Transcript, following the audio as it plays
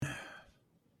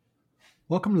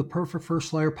Welcome to the Perfect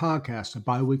First Layer Podcast, a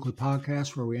bi-weekly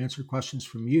podcast where we answer questions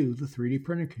from you, the 3D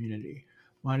printing community.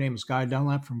 My name is Guy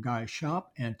Dunlap from Guy's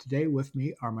Shop, and today with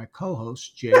me are my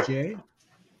co-hosts, JJ.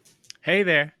 Hey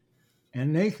there.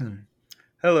 And Nathan.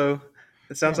 Hello.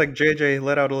 It sounds like JJ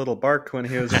let out a little bark when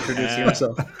he was introducing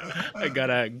himself. I got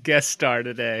a guest star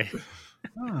today.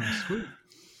 Oh, sweet.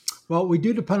 Well, we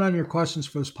do depend on your questions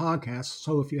for this podcast,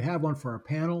 so if you have one for our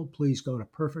panel, please go to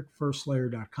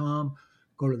perfectfirstlayer.com,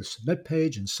 go to the submit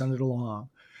page, and send it along.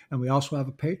 And we also have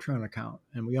a Patreon account,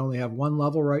 and we only have one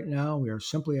level right now. We are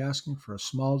simply asking for a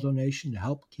small donation to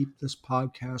help keep this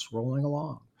podcast rolling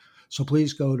along. So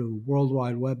please go to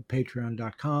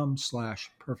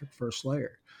worldwideweb.patreon.com/perfectfirstlayer.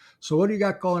 So what do you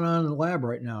got going on in the lab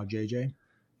right now, JJ?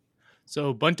 So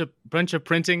a bunch of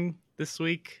printing this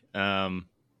week, and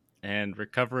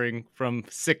recovering from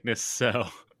sickness. So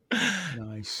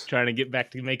Nice. Trying to get back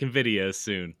to making videos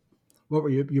soon. What were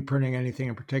you printing? Anything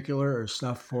in particular or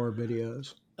stuff for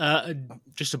videos?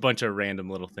 Just a bunch of random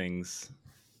little things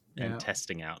and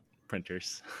testing out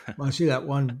printers. Well, I see that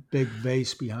one big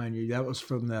vase behind you. That was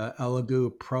from the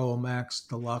Elegoo Pro Max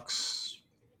Deluxe.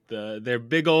 Their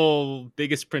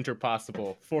biggest printer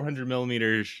possible, 400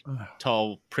 millimeters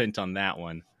tall print on that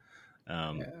one.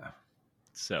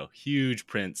 So huge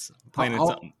prints. Planning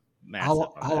something massive.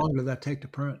 How long did that take to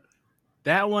print?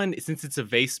 That one, since it's a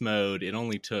vase mode, it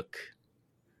only took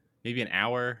maybe an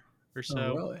hour or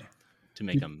so to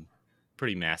make a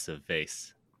pretty massive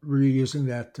vase. Were you using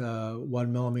that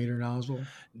 1 millimeter nozzle?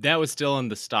 That was still on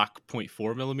the stock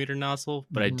 0.4 millimeter nozzle,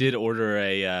 but I did order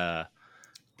the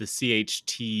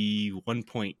CHT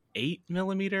 1.8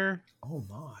 millimeter. Oh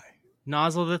my!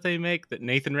 Nozzle that they make that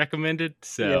Nathan recommended.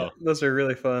 So yeah, those are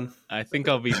really fun. I think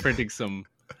I'll be printing some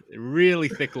really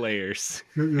thick layers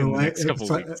in the next couple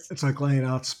weeks. It's like laying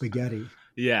out spaghetti.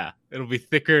 Yeah, it'll be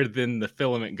thicker than the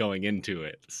filament going into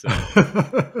it. So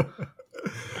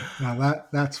now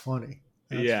that's funny.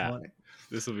 That's funny.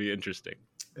 This will be interesting.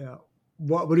 Yeah.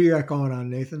 What do you got going on,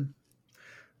 Nathan?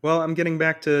 Well, I'm getting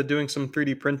back to doing some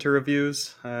 3D printer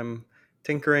reviews. I'm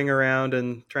tinkering around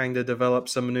and trying to develop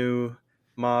some new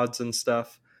mods and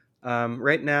stuff.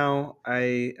 Right now,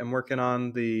 I am working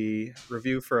on the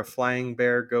review for a Flying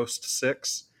Bear Ghost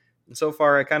 6. And so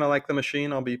far, I kind of like the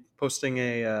machine. I'll be posting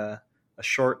a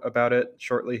short about it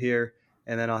shortly here,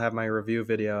 and then I'll have my review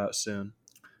video out soon.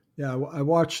 Yeah, I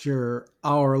watched your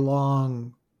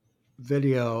hour-long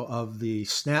video of the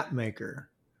Snap Maker.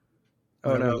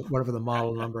 Whatever the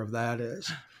model number of that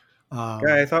is.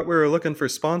 Guy, I thought we were looking for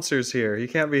sponsors here. You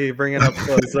can't be bringing up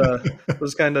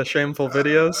those kind of shameful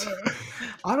videos.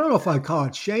 I don't know if I'd call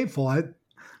it shameful.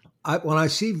 When I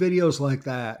see videos like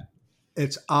that,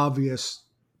 it's obvious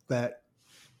that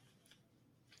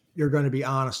you're going to be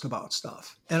honest about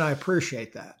stuff, and I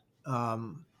appreciate that. I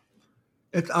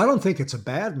don't think it's a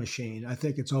bad machine. I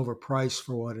think it's overpriced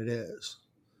for what it is.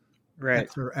 Right.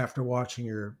 After watching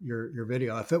your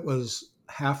video, if it was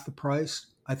half the price,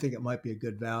 I think it might be a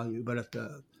good value. But at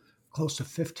the close to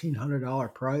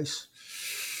 $1,500 price,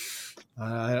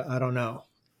 I don't know.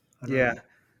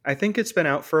 I think it's been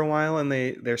out for a while, and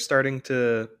they're starting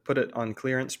to put it on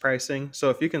clearance pricing.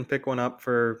 So if you can pick one up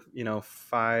for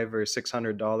 $500 or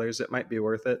 $600, it might be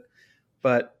worth it.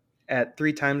 But at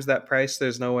 3 times that price,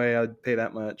 there's no way I'd pay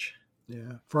that much.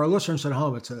 Yeah. For our listeners at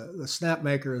home, the Snap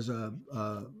Maker is a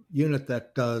unit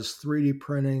that does 3D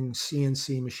printing,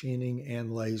 CNC machining,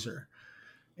 and laser.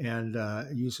 And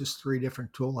it uses 3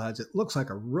 different tool heads. It looks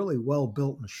like a really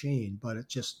well-built machine, but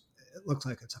it looks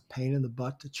like it's a pain in the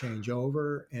butt to change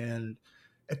over. And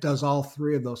it does all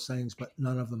 3 of those things, but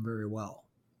none of them very well.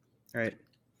 Right.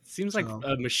 Seems like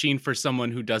a machine for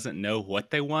someone who doesn't know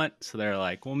what they want. So they're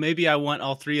like, well, maybe I want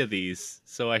all 3 of these,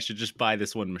 so I should just buy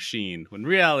this one machine. When in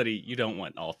reality, you don't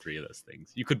want all 3 of those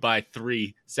things. You could buy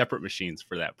 3 separate machines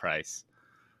for that price.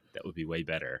 That would be way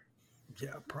better.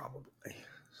 Yeah, probably.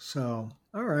 So,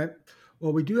 all right.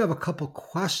 Well, we do have a couple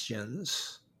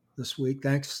questions this week.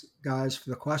 Thanks, guys, for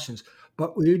the questions.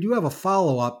 But we do have a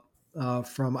follow-up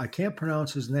from, I can't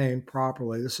pronounce his name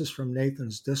properly. This is from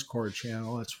Nathan's Discord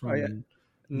channel. It's from...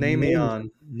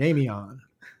 Namion. Thank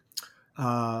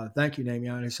you,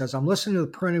 Namion. He says, I'm listening to the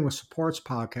Printing with Supports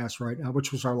podcast right now,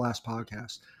 which was our last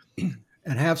podcast, and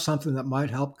have something that might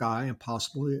help Guy and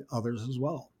possibly others as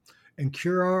well. In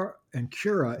Cura,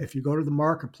 if you go to the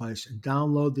marketplace and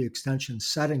download the extension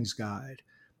settings guide,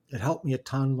 it helped me a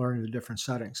ton learning the different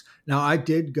settings. Now, I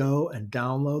did go and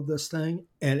download this thing,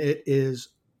 and it is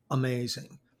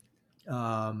amazing.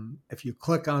 If you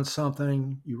click on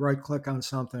something, you right-click on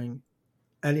something,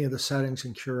 any of the settings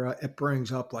in Cura, it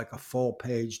brings up like a full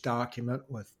page document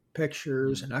with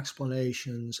pictures and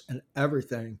explanations and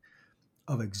everything.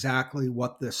 of exactly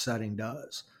what this setting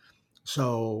does.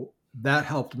 So that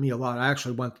helped me a lot. I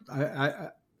actually I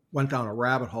went down a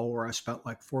rabbit hole where I spent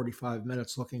like 45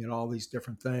 minutes looking at all these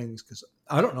different things because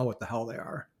I don't know what the hell they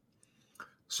are.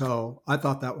 So I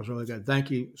thought that was really good. Thank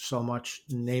you so much,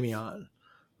 Namion.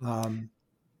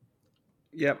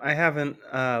 Yep, I haven't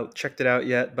checked it out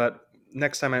yet, but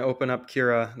next time I open up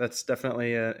Cura, that's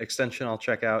definitely an extension I'll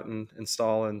check out and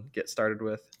install and get started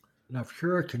with. Now,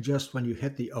 Cura can just, when you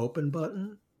hit the open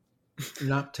button,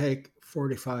 not take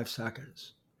 45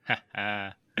 seconds.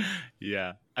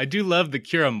 Yeah. I do love the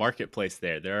Cura marketplace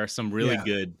there. There are some really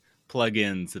good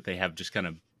plugins that they have just kind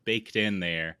of baked in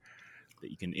there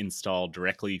that you can install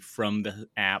directly from the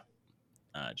app.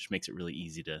 Just makes it really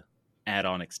easy to add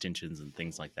on extensions and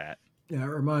things like that. Yeah, it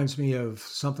reminds me of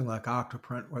something like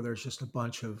Octoprint, where there's just a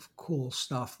bunch of cool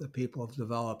stuff that people have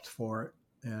developed for it,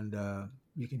 and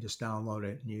you can just download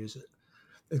it and use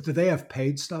it. Do they have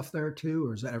paid stuff there too,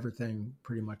 or is everything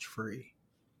pretty much free?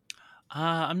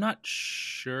 I'm not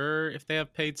sure if they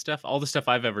have paid stuff. All the stuff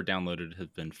I've ever downloaded has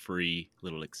been free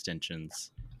little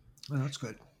extensions. Oh, that's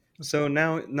good. So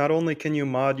now, not only can you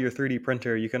mod your 3D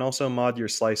printer, you can also mod your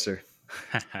slicer.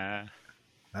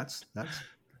 That's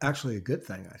actually a good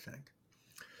thing, I think.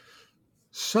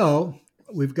 So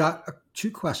we've got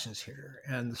 2 questions here,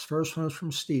 and this first one is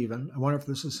from Steven. I wonder if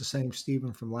this is the same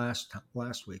Steven from last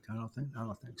week. I don't think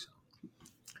so.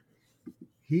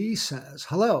 He says,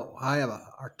 "Hello, I have an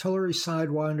Artillery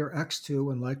Sidewinder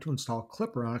X2 and like to install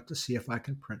Klipper on it to see if I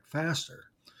can print faster.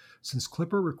 Since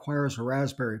Klipper requires a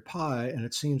Raspberry Pi and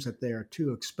it seems that they are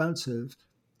too expensive,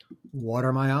 what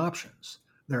are my options?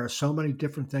 There are so many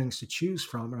different things to choose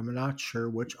from, and I'm not sure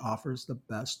which offers the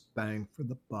best bang for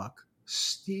the buck.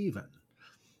 Steven."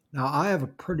 Now, I have a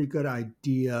pretty good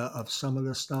idea of some of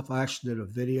this stuff. I actually did a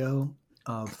video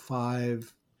of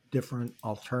 5 different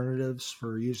alternatives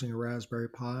for using a Raspberry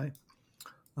Pi.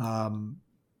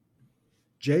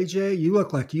 JJ, you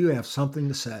look like you have something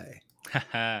to say.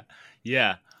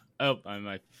 Yeah. Oh,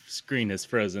 my screen is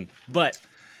frozen. But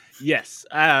yes,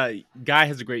 Guy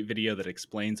has a great video that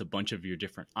explains a bunch of your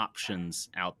different options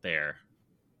out there.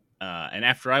 And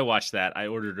after I watched that, I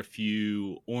ordered a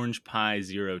few Orange Pi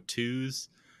 02s.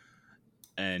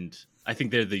 And I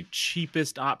think they're the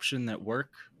cheapest option that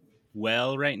work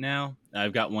well right now.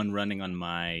 I've got one running on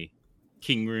my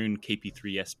Kingroon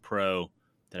KP3S Pro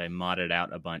that I modded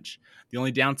out a bunch. The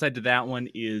only downside to that one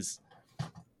is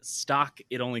stock.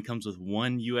 It only comes with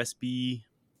one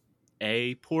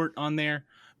USB-A port on there,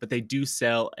 but they do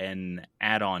sell an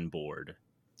add-on board.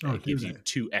 It gives you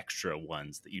 2 extra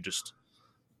ones that you just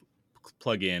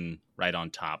plug in right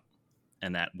on top,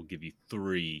 and that will give you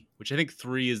 3, which I think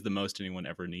 3 is the most anyone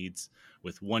ever needs,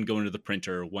 with 1 going to the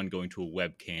printer, 1 going to a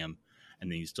webcam,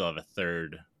 and then you still have a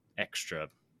 3rd extra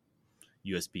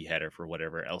USB header for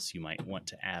whatever else you might want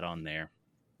to add on there.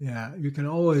 Yeah, you can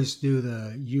always do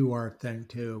the UART thing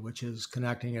too, which is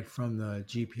connecting it from the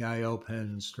GPIO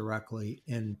pins directly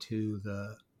into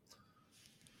the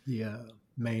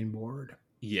main board.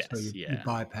 Yes, so you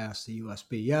bypass the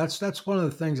USB. Yeah, that's one of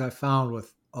the things I found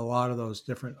with a lot of those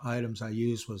different items I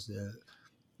used was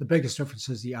the biggest difference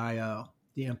is the I/O,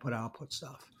 the input-output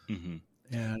stuff. Mm-hmm.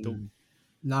 And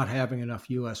not having enough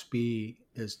USB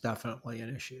is definitely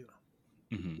an issue.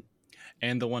 Mm-hmm.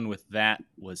 And the one with that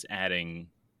was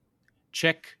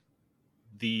check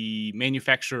the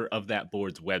manufacturer of that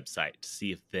board's website to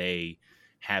see if they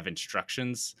have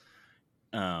instructions.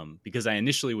 Because I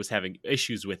initially was having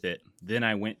issues with it. Then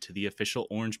I went to the official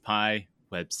Orange Pi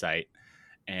website,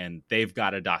 and they've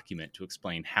got a document to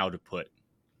explain how to put,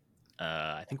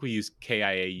 I think we use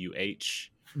KIAUH,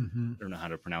 I don't know how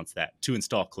to pronounce that, to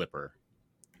install Klipper.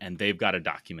 And they've got a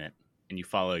document, and you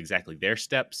follow exactly their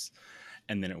steps,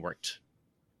 and then it worked.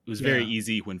 It was very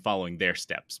easy when following their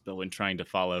steps, but when trying to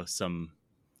follow some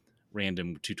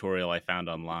random tutorial I found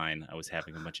online, I was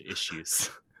having a bunch of issues.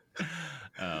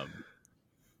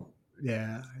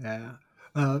 Yeah.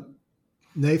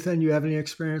 Nathan, you have any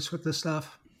experience with this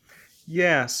stuff?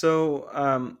 Yeah,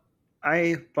 so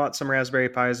I bought some Raspberry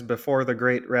Pis before the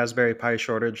great Raspberry Pi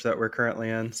shortage that we're currently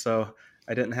in, so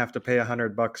I didn't have to pay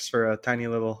 $100 for a tiny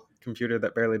little computer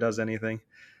that barely does anything.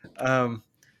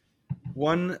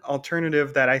 One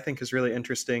alternative that I think is really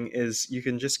interesting is you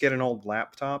can just get an old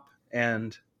laptop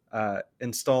and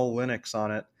install Linux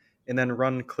on it, and then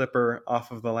run Klipper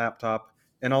off of the laptop,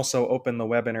 and also open the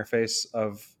web interface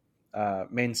of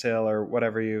Mainsail or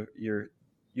whatever you're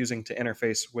using to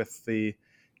interface with the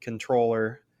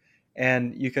controller.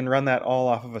 And you can run that all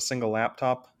off of a single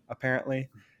laptop, apparently.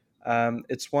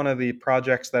 It's one of the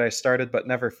projects that I started but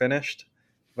never finished.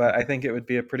 But I think it would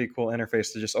be a pretty cool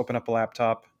interface to just open up a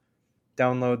laptop,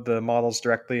 download the models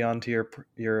directly onto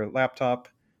your laptop,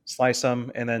 slice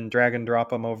them, and then drag and drop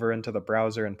them over into the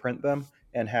browser and print them,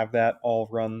 and have that all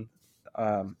run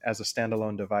as a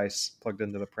standalone device plugged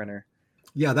into the printer.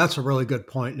 Yeah, that's a really good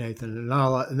point, Nathan. And not a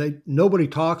lot, nobody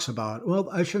talks about. Well,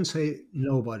 I shouldn't say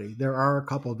nobody. There are a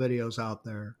couple of videos out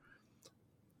there.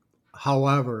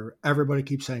 However, everybody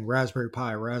keeps saying Raspberry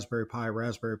Pi, Raspberry Pi,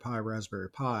 Raspberry Pi, Raspberry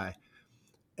Pi,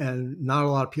 and not a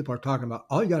lot of people are talking about.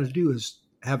 All you got to do is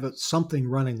have something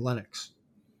running Linux,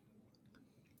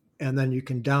 and then you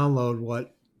can download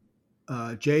what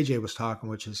JJ was talking,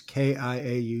 which is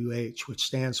KIAUH, which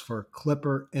stands for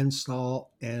Klipper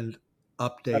Install and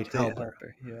Update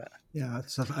Helper. Yeah,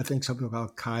 I think something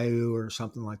about Caillou or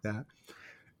something like that.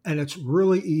 And it's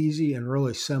really easy and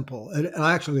really simple. It'll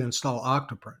actually install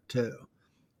Octoprint too.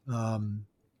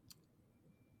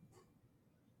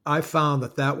 I found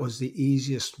that was the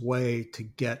easiest way to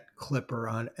get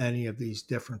Klipper on any of these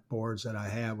different boards that I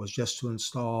have, was just to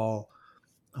install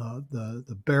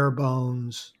the bare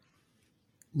bones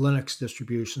Linux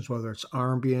distributions, whether it's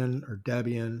Armbian or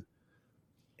Debian,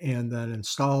 and then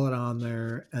install it on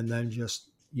there, and then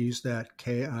just use that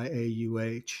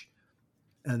KIAUH,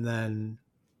 and then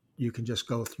you can just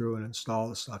go through and install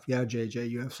the stuff. Yeah, JJ,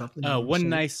 you have something?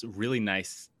 One really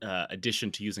nice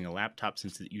addition to using a laptop,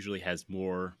 since it usually has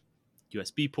more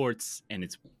USB ports and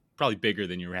it's probably bigger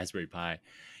than your Raspberry Pi,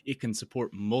 it can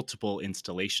support multiple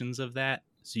installations of that,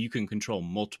 so you can control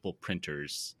multiple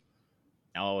printers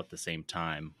all at the same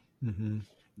time,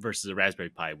 versus a Raspberry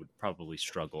Pi would probably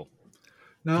struggle.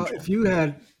 Now, if you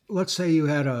had, let's say you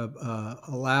had a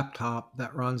laptop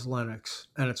that runs Linux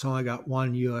and it's only got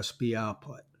one USB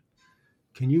output,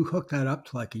 can you hook that up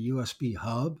to like a USB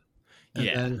hub and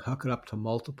then hook it up to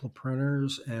multiple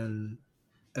printers? And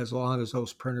as long as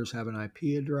those printers have an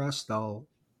IP address, they'll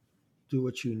do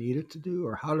what you need it to do?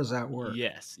 Or how does that work?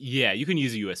 Yes. Yeah, you can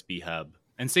use a USB hub.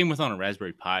 And same with on a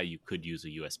Raspberry Pi, you could use a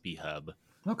USB hub.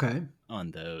 Okay.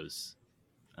 On those.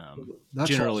 That's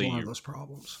generally one of those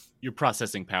problems. Your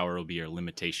processing power will be your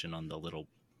limitation on the little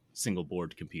single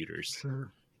board computers.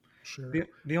 Sure.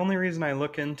 The only reason I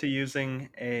look into using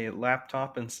a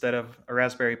laptop instead of a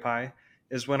Raspberry Pi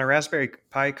is when a Raspberry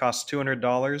Pi costs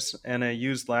 $200 and a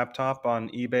used laptop on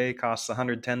eBay costs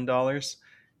 $110.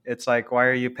 It's like, why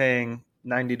are you paying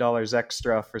 $90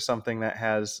 extra for something that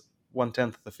has 1/10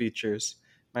 of the features?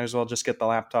 Might as well just get the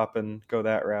laptop and go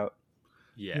that route.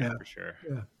 Yeah, for sure.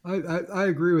 Yeah, I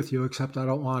agree with you, except I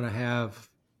don't want to have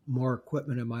more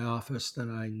equipment in my office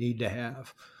than I need to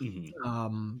have.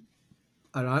 And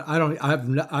I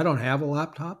don't have a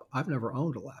laptop. I've never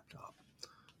owned a laptop,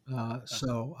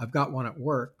 so I've got one at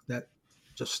work that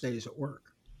just stays at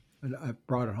work, and I've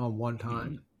brought it home one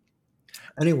time.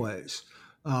 Anyways,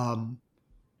 one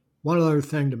other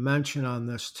thing to mention on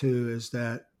this too is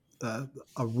that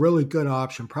a really good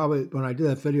option, probably when I did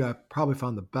that video, I probably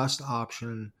found the best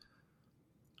option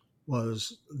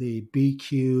was the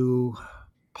BQ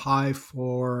Pi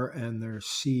 4 and their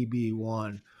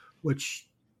CB1, which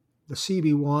the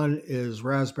CB1 is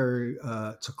Raspberry,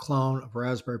 it's a clone of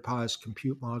Raspberry Pi's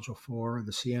Compute Module 4,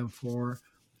 the CM4,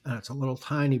 and it's a little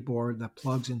tiny board that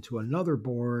plugs into another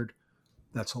board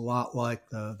that's a lot like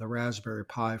the Raspberry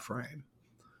Pi frame.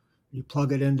 You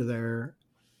plug it into there,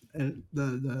 and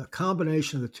the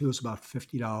combination of the two is about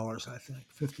 $50, I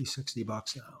think,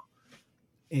 $50-$60 now.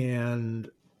 And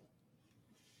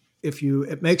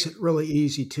it makes it really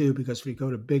easy too, because if you go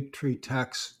to Big Tree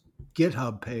Tech's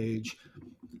GitHub page,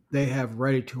 they have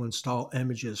ready to install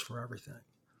images for everything.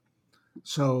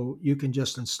 So you can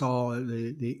just install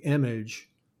the image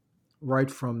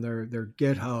right from their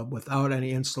GitHub without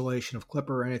any installation of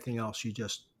Klipper or anything else. You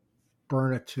just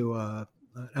burn it to an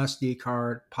SD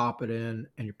card, pop it in,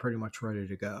 and you're pretty much ready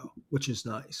to go, which is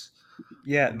nice.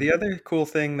 Yeah, the other cool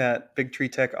thing that Big Tree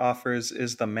Tech offers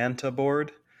is the Manta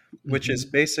board, which is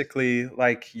basically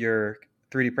like your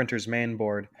 3D printer's main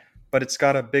board, but it's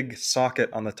got a big socket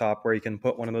on the top where you can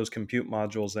put one of those compute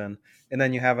modules in, and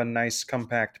then you have a nice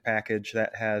compact package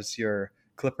that has your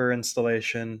Klipper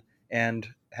installation and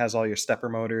has all your stepper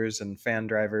motors and fan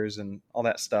drivers and all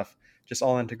that stuff, just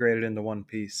all integrated into one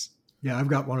piece. Yeah, I've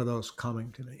got one of those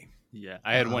coming to me. Yeah,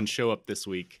 I had one show up this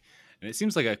week, and it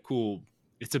seems like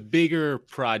it's a bigger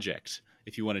project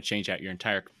if you want to change out your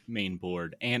entire main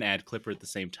board and add Klipper at the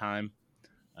same time.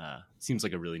 Seems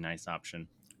like a really nice option.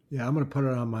 Yeah, I'm going to put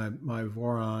it on my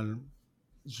Voron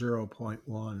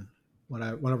 0.1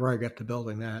 whenever I get to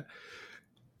building that.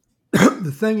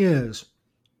 The thing is,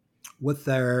 with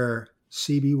their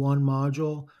CB1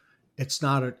 module, it's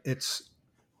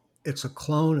a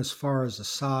clone as far as the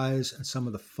size and some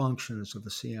of the functions of the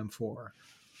CM4.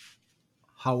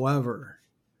 However,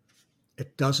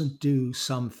 it doesn't do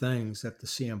some things that the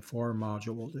CM4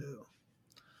 module will do.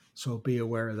 So be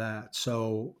aware of that.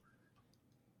 So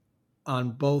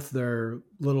on both their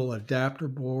little adapter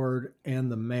board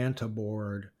and the Manta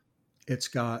board, it's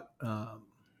got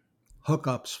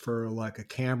hookups for like a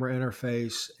camera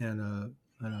interface and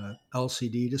a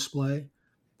LCD display.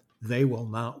 They will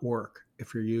not work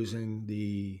if you're using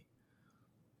the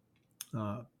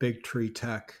Big Tree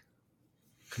Tech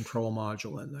control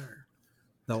module in there.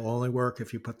 They'll only work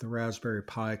if you put the Raspberry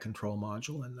Pi control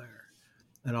module in there.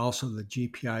 And also the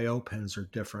GPIO pins are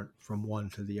different from one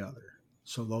to the other.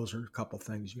 So those are a couple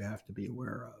things you have to be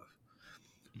aware of.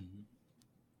 Mm-hmm.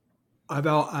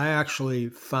 I actually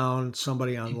found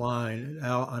somebody online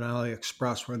on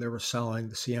AliExpress where they were selling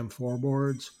the CM4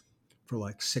 boards for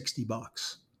like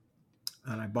 $60.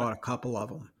 And I bought a couple of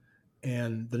them.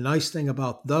 And the nice thing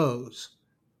about those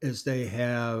is they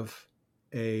have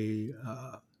a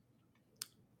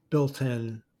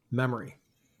built-in memory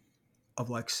of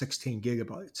like 16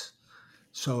 gigabytes.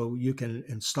 So you can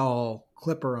install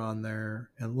Klipper on there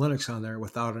and Linux on there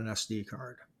without an SD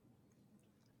card,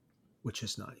 which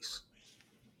is nice.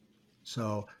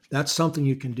 So that's something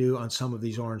you can do on some of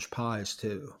these Orange Pis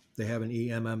too. They have an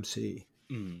eMMC.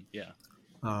 Yeah.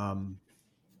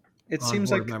 It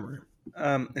seems like memory.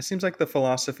 It seems like the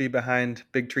philosophy behind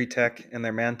Big Tree Tech and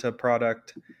their Manta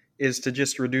product is to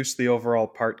just reduce the overall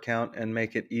part count and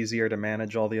make it easier to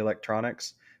manage all the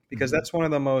electronics, because that's one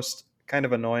of the most kind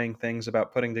of annoying things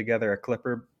about putting together a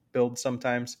Klipper build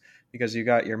sometimes, because you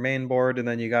got your main board and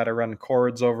then you got to run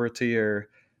cords over to your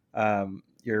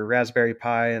Raspberry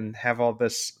Pi and have all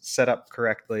this set up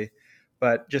correctly.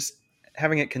 But just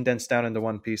having it condensed down into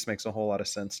one piece makes a whole lot of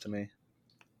sense to me.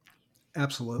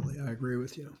 Absolutely. I agree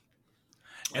with you.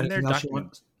 And anything else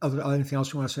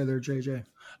you want to say there, JJ?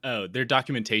 Oh, their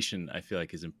documentation, I feel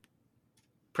like, is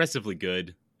impressively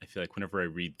good. I feel like whenever I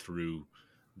read through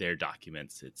their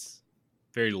documents, it's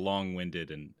very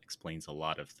long-winded and explains a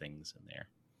lot of things in there.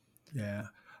 Yeah.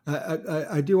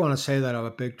 I do want to say that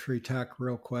about Big Tree Tech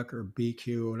real quick, or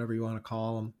BQ, whatever you want to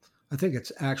call them. I think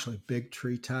it's actually Big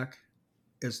Tree Tech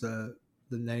is the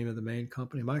name of the main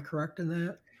company. Am I correct in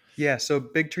that? Yeah, so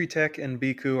Big Tree Tech and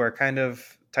BQ are kind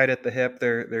of tight at the hip.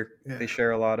 They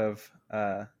share a lot of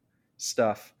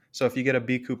stuff. So if you get a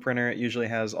BQ printer, it usually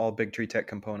has all Big Tree Tech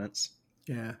components.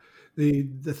 Yeah, the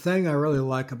thing I really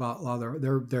like about a lot of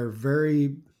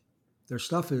their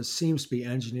stuff seems to be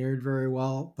engineered very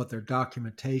well, but their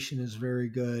documentation is very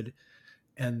good,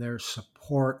 and their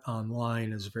support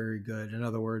online is very good. In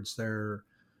other words, their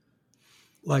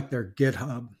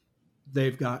GitHub,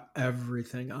 they've got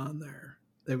everything on there.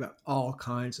 They've got all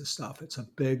kinds of stuff. It's a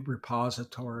big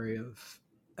repository of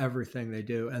everything they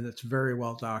do, and it's very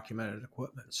well documented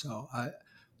equipment. So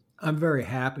I'm very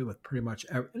happy with pretty much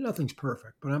nothing's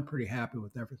perfect, but I'm pretty happy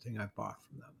with everything I've bought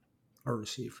from them, or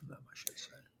received from them, I should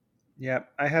say. Yeah,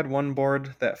 I had one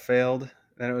board that failed,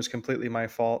 and it was completely my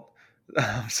fault.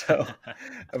 But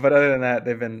other than that,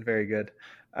 they've been very good.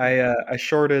 I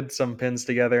shorted some pins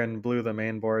together and blew the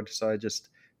main board, so I just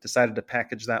decided to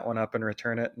package that one up and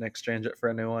return it and exchange it for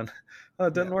a new one. Oh,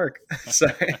 it didn't work.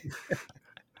 Sorry.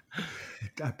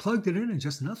 I plugged it in and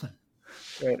just nothing.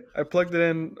 Right. I plugged it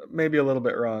in maybe a little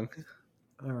bit wrong.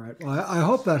 All right. Well, I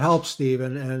hope that helps,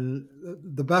 Stephen. And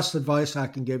the best advice I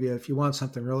can give you, if you want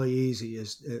something really easy,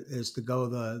 is to go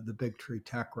the Big Tree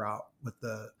Tech route with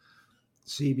the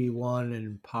CB1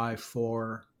 and Pi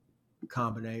 4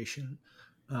 combination,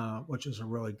 which is a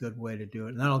really good way to do it.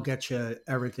 And that'll get you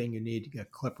everything you need to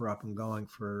get Klipper up and going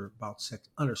for about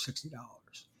under $60.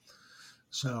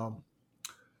 So,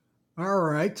 all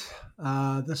right.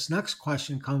 This next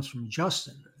question comes from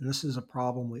Justin. And this is a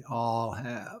problem we all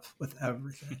have with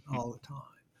everything all the time.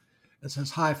 It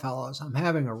says, "Hi, fellas. I'm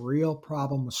having a real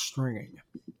problem with stringing.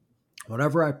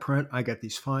 Whenever I print, I get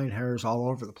these fine hairs all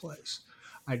over the place.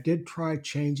 I did try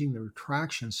changing the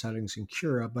retraction settings in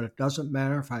Cura, but it doesn't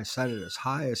matter if I set it as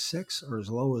high as 6 or as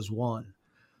low as 1.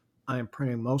 I am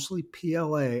printing mostly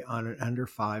PLA on an Ender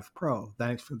 5 Pro.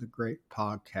 Thanks for the great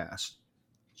podcast."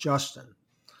 Justin.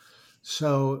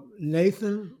 So,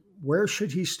 Nathan, where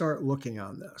should he start looking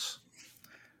on this?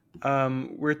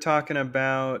 We're talking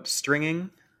about stringing.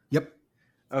 Yep.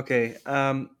 Okay.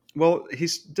 Well, he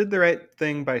did the right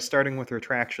thing by starting with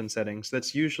retraction settings.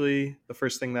 That's usually the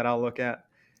first thing that I'll look at.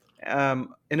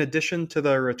 In addition to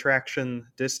the retraction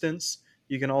distance,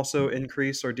 you can also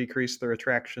increase or decrease the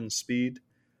retraction speed.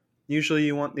 Usually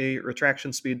you want the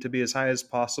retraction speed to be as high as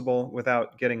possible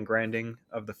without getting grinding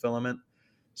of the filament.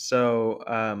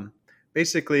 So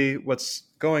basically what's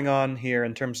going on here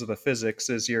in terms of the physics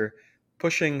is you're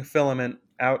pushing filament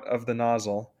out of the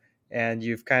nozzle, and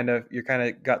you're kind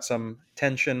of got some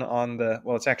tension on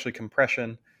it's actually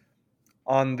compression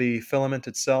on the filament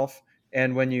itself.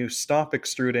 And when you stop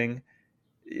extruding,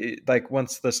 like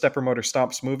once the stepper motor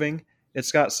stops moving,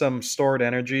 it's got some stored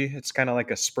energy. It's kind of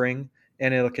like a spring,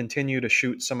 and it'll continue to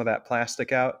shoot some of that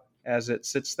plastic out as it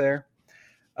sits there.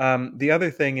 The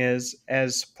other thing is,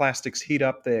 as plastics heat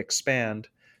up, they expand.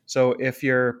 So if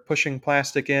you're pushing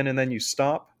plastic in and then you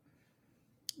stop,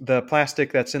 the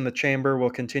plastic that's in the chamber will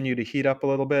continue to heat up a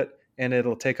little bit, and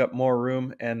it'll take up more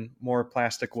room, and more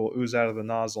plastic will ooze out of the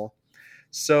nozzle.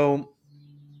 So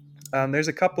there's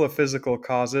a couple of physical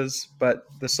causes, but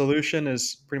the solution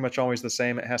is pretty much always the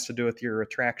same. It has to do with your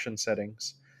retraction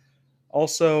settings.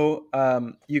 Also,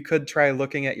 you could try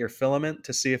looking at your filament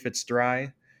to see if it's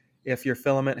dry. If your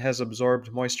filament has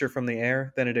absorbed moisture from the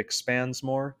air, then it expands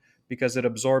more because it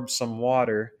absorbs some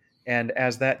water, and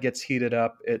as that gets heated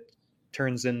up, it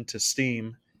turns into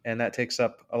steam, and that takes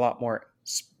up a lot more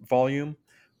volume,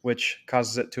 which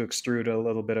causes it to extrude a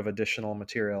little bit of additional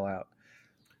material out.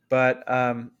 But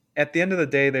at the end of the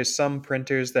day, there's some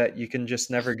printers that you can just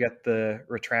never get the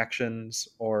retractions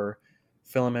or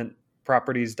filament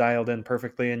properties dialed in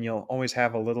perfectly, and you'll always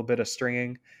have a little bit of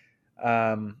stringing.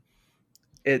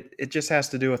 It just has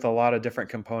to do with a lot of different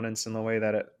components and the way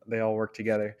that they all work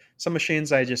together. Some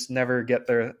machines, I just never get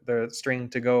their string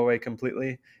to go away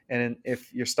completely, and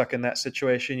if you're stuck in that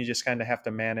situation, you just kind of have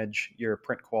to manage your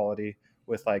print quality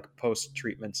with like post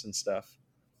treatments and stuff.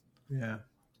 Yeah.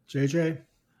 JJ?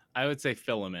 I would say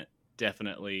filament,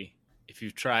 definitely. If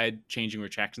you've tried changing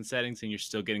retraction settings and you're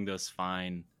still getting those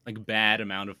fine, like bad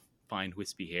amount of fine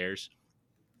wispy hairs,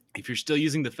 if you're still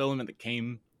using the filament that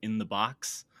came in the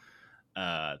box,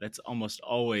 that's almost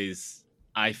always,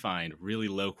 I find, really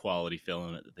low quality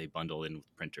filament that they bundle in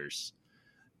with printers,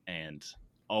 and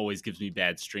always gives me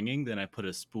bad stringing. Then I put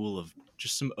a spool of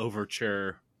just some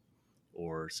Overture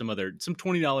or some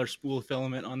 $20 spool of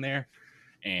filament on there,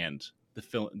 and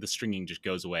the stringing just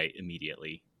goes away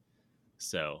immediately.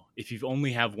 So if you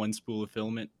only have one spool of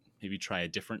filament, maybe try a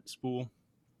different spool.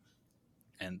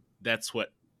 And that's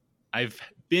what I've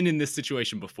been in this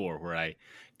situation before, where I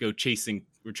go chasing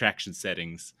retraction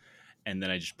settings and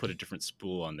then I just put a different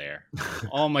spool on there.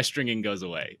 All my stringing goes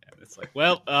away. And it's like,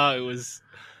 well, that was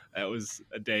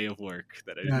a day of work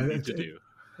that I didn't need to do.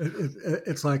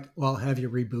 It's like, well, have you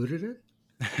rebooted it?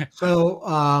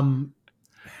 So,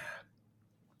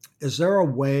 is there a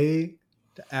way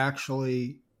to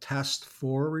actually test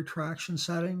for retraction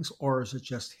settings, or is it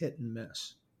just hit and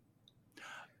miss?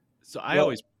 So I'll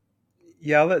let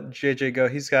JJ go.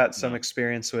 He's got some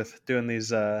experience with doing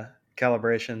these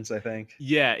calibrations, I think.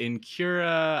 Yeah, in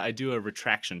Cura, I do a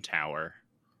retraction tower.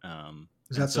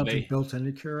 Is that something built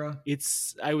into Cura?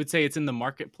 I would say it's in the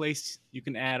marketplace. You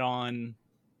can add on.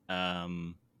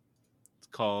 It's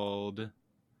called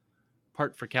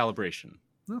Part for Calibration.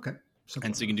 Okay.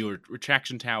 And so you can do a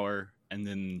retraction tower, and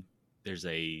then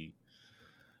you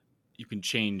can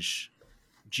change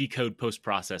G-code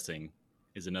post-processing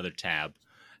is another tab.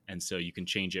 And so you can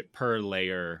change it per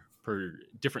layer, per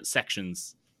different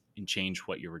sections, and change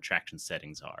what your retraction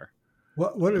settings are.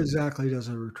 What exactly does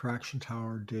a retraction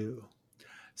tower do?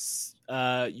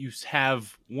 You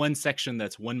have one section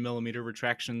that's 1 millimeter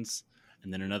retractions,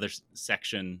 and then another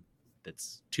section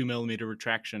that's 2 millimeter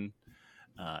retraction.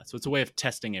 So it's a way of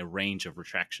testing a range of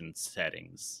retraction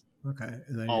settings. Okay.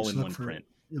 And then all in one print.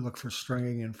 You look for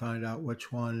stringing and find out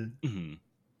which one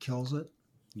kills it?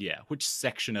 Yeah, which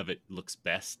section of it looks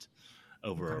best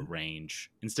over a range,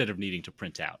 instead of needing to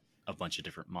print out a bunch of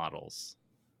different models.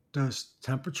 Does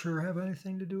temperature have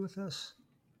anything to do with this?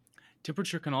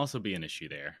 Temperature can also be an issue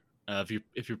there.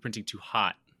 If you're printing too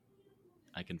hot,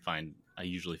 I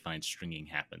usually find stringing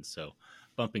happens. So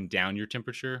bumping down your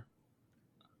temperature,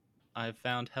 I've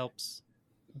found, helps.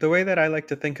 The way that I like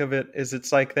to think of it is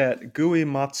it's like that gooey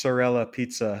mozzarella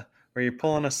pizza where you're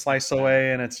pulling a slice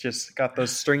away and it's just got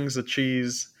those strings of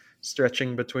cheese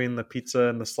stretching between the pizza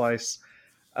and the slice.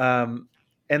 And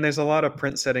there's a lot of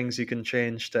print settings you can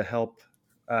change to help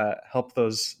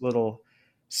those little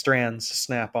strands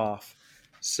snap off.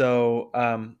 So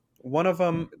one of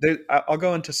them, I'll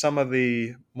go into some of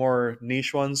the more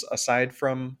niche ones aside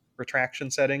from retraction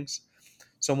settings.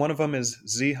 So one of them is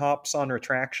Z-hops on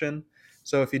retraction.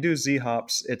 So if you do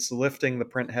Z-hops, it's lifting the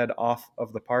print head off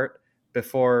of the part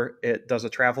before it does a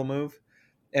travel move.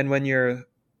 And when you're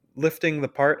lifting the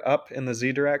part up in the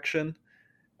Z direction,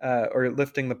 or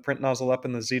lifting the print nozzle up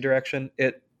in the Z direction,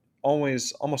 it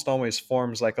almost always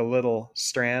forms like a little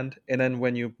strand. And then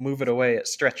when you move it away, it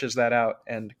stretches that out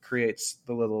and creates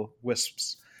the little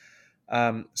wisps.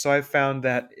 So I've found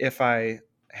that if I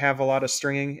have a lot of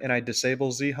stringing and I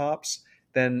disable Z-hops,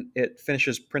 then it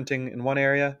finishes printing in one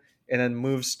area and then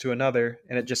moves to another,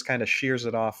 and it just kind of shears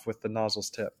it off with the nozzle's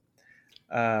tip.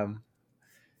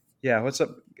 Yeah, what's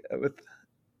up with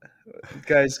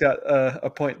guys? Got a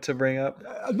point to bring up?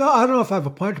 No, I don't know if I have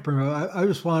a point to bring up. I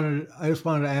just wanted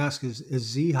to ask: is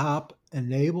Z-hop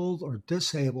enabled or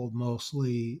disabled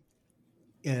mostly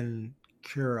in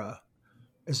Cura?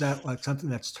 Is that like something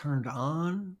that's turned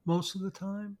on most of the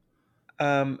time?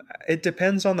 It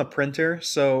depends on the printer.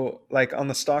 So, like on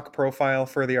the stock profile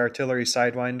for the Artillery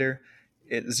Sidewinder,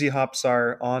 Z-hops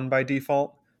are on by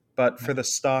default, but for the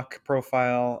stock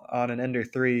profile on an Ender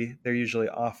 3, they're usually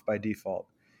off by default.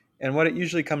 And what it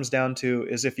usually comes down to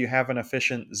is if you have an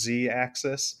efficient Z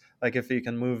axis, like if you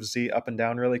can move Z up and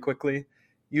down really quickly,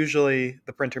 usually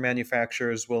the printer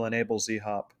manufacturers will enable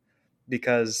Z-hop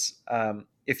because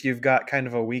if you've got kind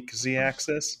of a weak Z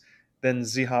axis, then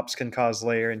Z-hops can cause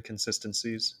layer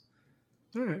inconsistencies.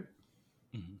 All right.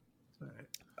 Mm-hmm.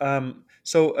 All right.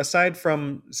 So aside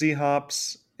from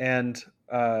Z-hops and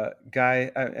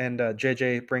Guy and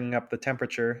JJ bringing up the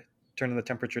temperature, turning the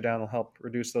temperature down will help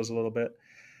reduce those a little bit.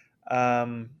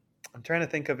 I'm trying to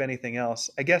think of anything else.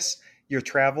 I guess your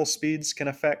travel speeds can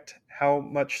affect how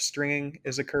much stringing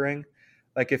is occurring.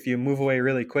 Like if you move away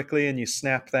really quickly and you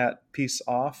snap that piece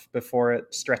off before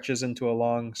it stretches into a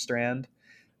long strand,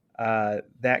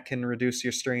 that can reduce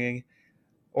your stringing,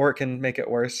 or it can make it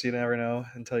worse. You never know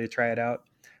until you try it out.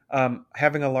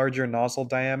 Having a larger nozzle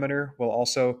diameter will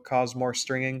also cause more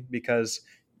stringing because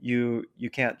you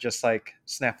can't just like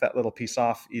snap that little piece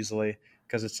off easily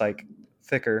because it's like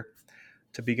thicker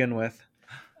to begin with.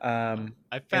 I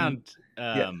found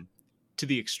yeah. to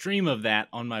the extreme of that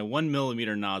on my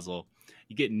 1mm nozzle,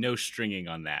 you get no stringing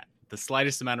on that. The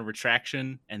slightest amount of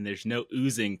retraction, and there's no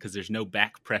oozing because there's no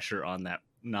back pressure on that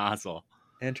nozzle.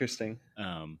 Interesting.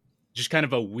 Just kind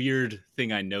of a weird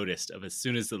thing I noticed of as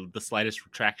soon as the slightest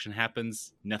retraction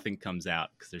happens, nothing comes out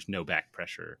because there's no back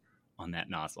pressure on that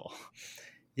nozzle.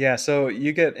 Yeah, so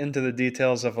you get into the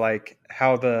details of like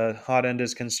how the hot end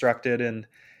is constructed, and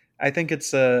I think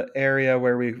it's an area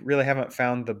where we really haven't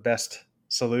found the best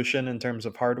solution in terms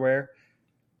of hardware.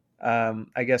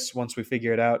 I guess once we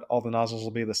figure it out, all the nozzles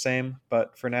will be the same,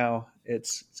 but for now,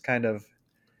 it's kind of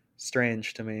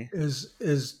strange to me.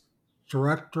 Is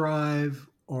direct drive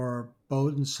or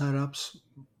Bowden setups,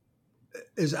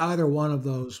 is either one of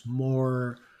those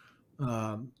more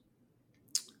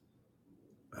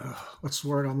what's the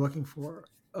word I'm looking for?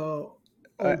 Oh,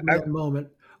 old man moment.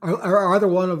 Are either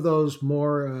one of those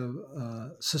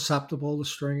more susceptible to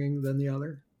stringing than the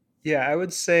other? Yeah, I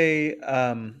would say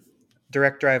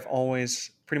direct drive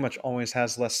pretty much always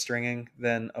has less stringing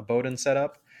than a Bowden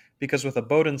setup, because with a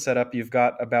Bowden setup, you've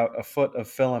got about a foot of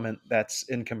filament that's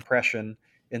in compression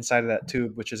inside of that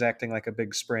tube, which is acting like a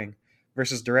big spring.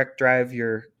 Versus direct drive,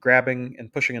 you're grabbing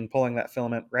and pushing and pulling that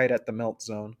filament right at the melt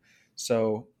zone.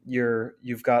 So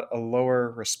you've got a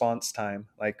lower response time.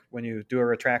 Like when you do a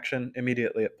retraction,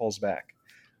 immediately it pulls back.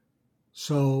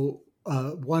 So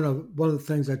one of the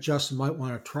things that Justin might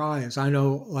want to try is, I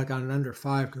know like on an Under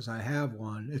 5, because I have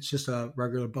one, it's just a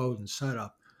regular Bowden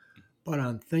setup. But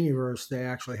on Thingiverse, they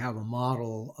actually have a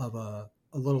model of a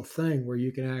little thing where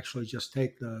you can actually just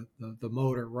take the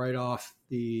motor right off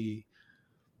the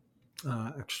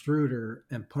extruder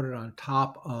and put it on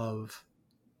top of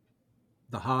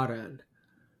the hot end.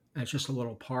 And it's just a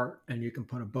little part, and you can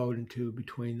put a Bowden tube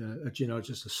between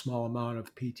just a small amount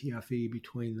of PTFE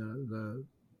between the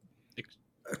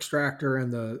extractor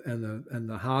and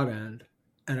the hot end,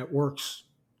 and it works.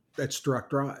 It's direct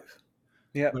drive.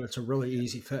 Yeah, but it's a really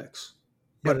easy fix.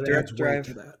 But it adds weight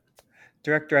to that.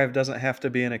 Direct drive doesn't have to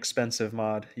be an expensive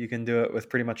mod. You can do it with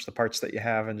pretty much the parts that you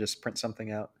have and just print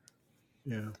something out.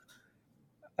 Yeah.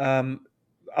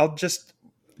 I'll just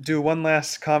do one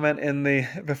last comment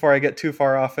before I get too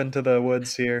far off into the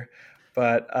woods here.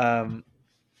 But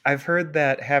I've heard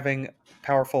that having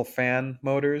powerful fan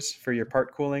motors for your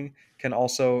part cooling can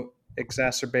also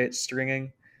exacerbate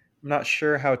stringing. I'm not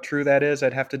sure how true that is.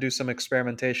 I'd have to do some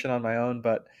experimentation on my own,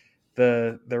 but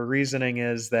the reasoning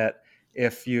is that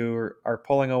if you are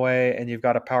pulling away and you've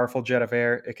got a powerful jet of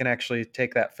air, it can actually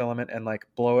take that filament and like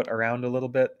blow it around a little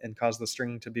bit and cause the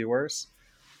stringing to be worse.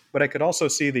 But I could also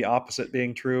see the opposite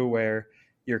being true, where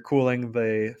you're cooling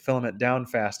the filament down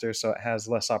faster, so it has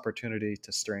less opportunity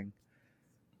to string.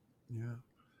 Yeah.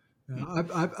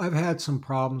 I've had some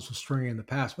problems with stringing in the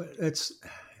past, but it's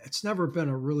never been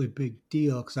a really big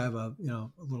deal because I have a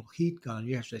little heat gun.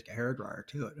 You have to take a hairdryer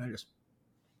to it. And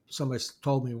somebody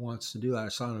told me once to do that. I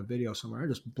saw it in a video somewhere. I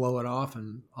just blow it off,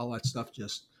 and all that stuff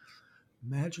just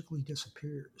magically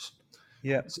disappears.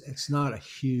 Yeah, it's not a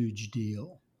huge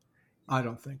deal. I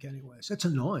don't think, anyways. It's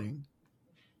annoying,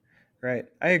 Right.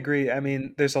 I agree. I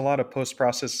mean, there's a lot of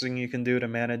post-processing you can do to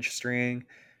manage stringing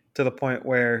to the point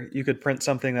where you could print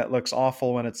something that looks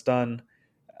awful when it's done,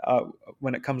 uh,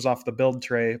 when it comes off the build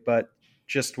tray, but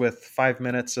just with 5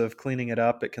 minutes of cleaning it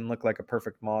up, it can look like a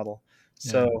perfect model.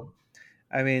 Yeah. So,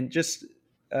 I mean, just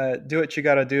do what you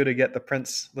got to do to get the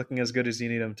prints looking as good as you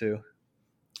need them to.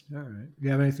 All right. Do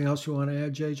you have anything else you want to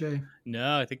add, JJ?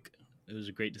 No, I think it was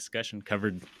a great discussion.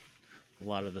 Covered a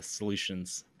lot of the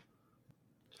solutions.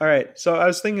 All right. So I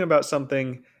was thinking about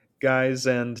something, guys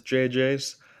and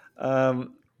JJs.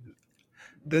 Um,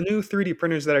 the new 3D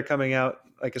printers that are coming out,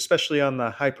 like especially on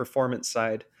the high performance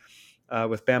side,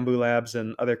 with Bamboo Labs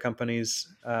and other companies,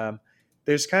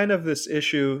 there's kind of this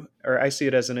issue, or I see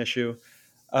it as an issue,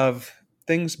 of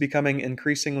things becoming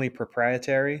increasingly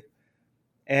proprietary.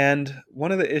 And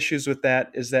one of the issues with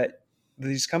that is that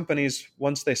these companies,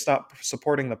 once they stop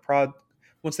supporting the product,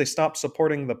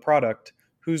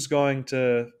 who's going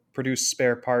to produce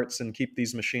spare parts and keep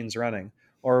these machines running?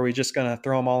 Or are we just going to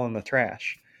throw them all in the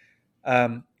trash?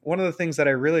 One of the things that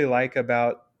I really like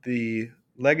about the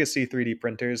legacy 3D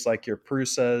printers, like your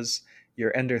Prusas,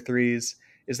 your Ender 3s,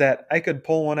 is that I could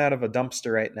pull one out of a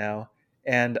dumpster right now,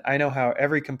 and I know how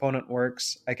every component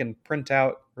works. I can print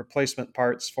out replacement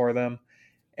parts for them,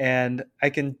 and I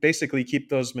can basically keep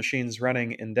those machines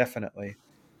running indefinitely.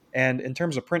 And in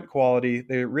terms of print quality,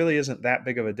 there really isn't that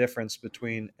big of a difference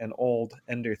between an old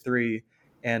Ender 3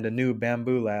 and a new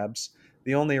Bamboo Labs.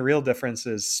 The only real difference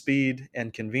is speed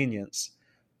and convenience.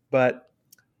 But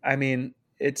I mean,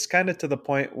 it's kind of to the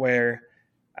point where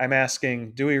I'm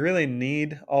asking, do we really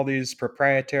need all these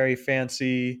proprietary,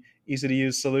 fancy, easy to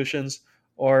use solutions?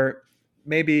 Or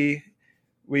maybe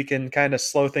we can kind of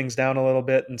slow things down a little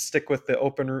bit and stick with the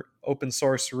open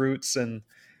source roots and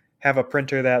have a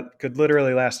printer that could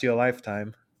literally last you a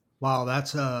lifetime. Wow,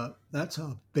 that's a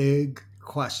big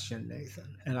question,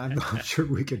 Nathan, and I'm not sure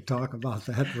we could talk about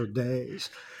that for days.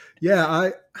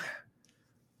 Yeah,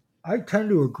 I tend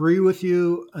to agree with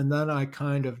you, and then I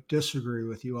kind of disagree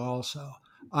with you also.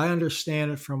 I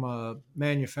understand it from a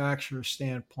manufacturer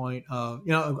standpoint of,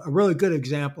 a really good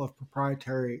example of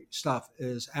proprietary stuff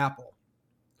is Apple.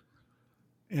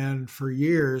 And for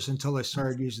years, until they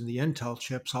started using the Intel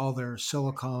chips, all their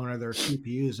silicon or their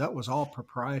CPUs, that was all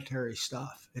proprietary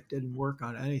stuff. It didn't work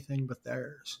on anything but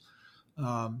theirs,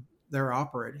 their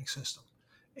operating system.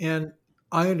 And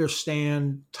I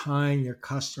understand tying your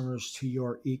customers to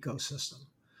your ecosystem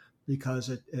because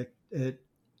it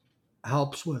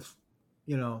helps with,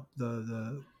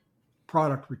 the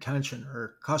product retention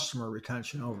or customer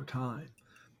retention over time,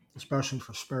 especially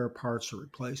for spare parts or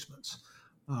replacements.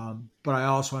 But I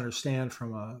also understand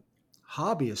from a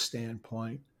hobbyist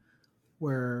standpoint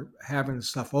where having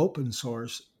stuff open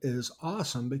source is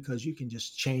awesome because you can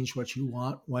just change what you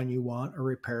want when you want or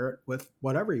repair it with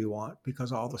whatever you want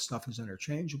because all the stuff is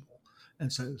interchangeable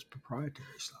instead of proprietary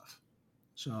stuff.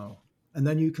 So, and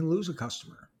then you can lose a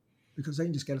customer because they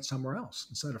can just get it somewhere else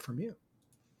instead of from you.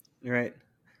 Right.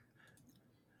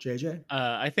 JJ?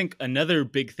 I think another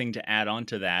big thing to add on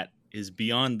to that is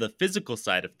beyond the physical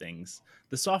side of things,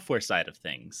 the software side of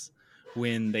things,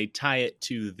 when they tie it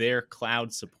to their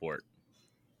cloud support.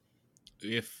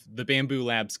 If the Bamboo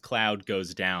Labs cloud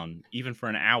goes down, even for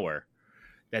an hour,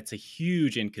 that's a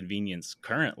huge inconvenience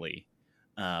currently.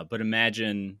 But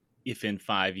imagine if in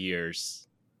 5 years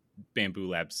Bamboo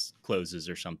Labs closes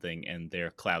or something and their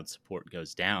cloud support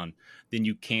goes down, then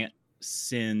you can't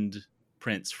send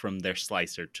prints from their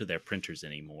slicer to their printers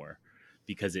anymore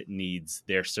because it needs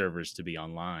their servers to be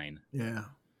online. Yeah.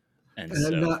 And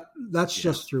so that's yeah.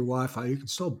 just through Wi-Fi. You can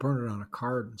still burn it on a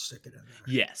card and stick it in there.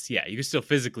 Yes, yeah, you can still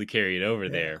physically carry it over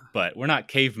there, but we're not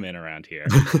cavemen around here.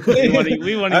 we want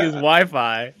to use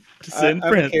Wi-Fi to send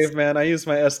prints. I'm a caveman. I use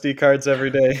my SD cards every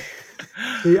day.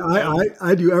 See,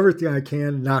 I do everything I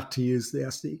can not to use the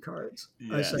SD cards.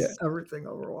 Yes. I send everything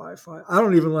over Wi-Fi. I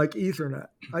don't even like Ethernet.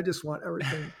 I just want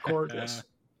everything cordless.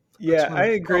 Yeah, I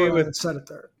agree with set it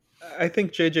there. I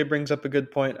think JJ brings up a good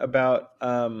point about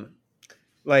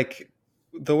like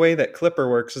the way that Klipper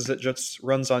works is it just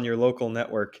runs on your local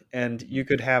network, and you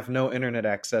could have no internet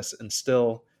access and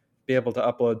still be able to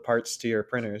upload parts to your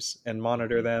printers and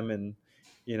monitor them and,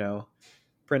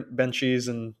 print benchies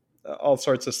and all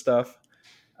sorts of stuff.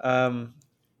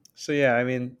 So yeah, I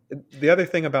mean, the other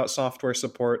thing about software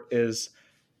support is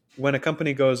when a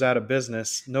company goes out of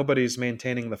business, nobody's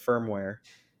maintaining the firmware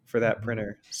for that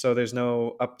printer. So there's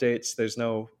no updates, there's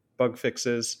no bug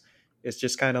fixes. It's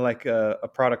just kind of like a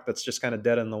product that's just kind of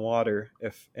dead in the water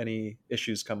if any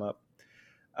issues come up.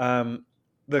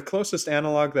 The closest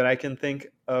analog that I can think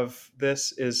of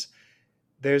this is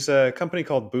there's a company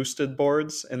called Boosted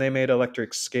Boards, and they made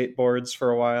electric skateboards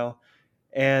for a while.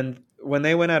 And when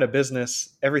they went out of business,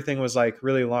 everything was like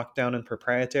really locked down and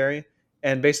proprietary.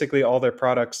 And basically, all their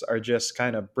products are just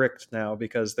kind of bricked now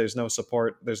because there's no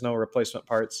support, there's no replacement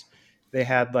parts. They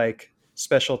had like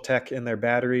special tech in their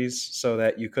batteries so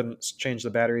that you couldn't change the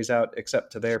batteries out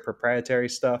except to their proprietary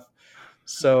stuff.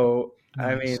 So,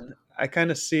 I Nice. mean, I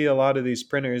kind of see a lot of these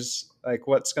printers, like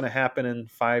what's going to happen in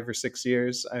 5 or 6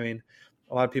 years. I mean,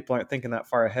 a lot of people aren't thinking that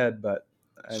far ahead, but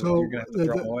you're So going to have to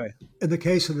throw them away. in the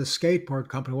case of the skateboard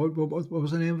company, what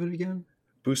was the name of it again?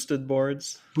 Boosted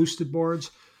boards. Boosted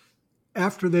Boards.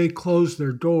 After they closed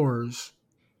their doors,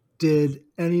 did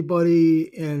anybody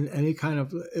in any kind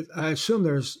of, I assume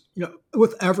there's,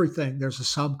 with everything, there's a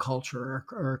subculture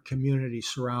or a community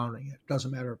surrounding it.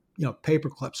 Doesn't matter, Paper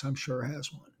Clips, I'm sure,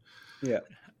 has one. Yeah.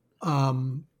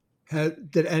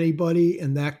 Did anybody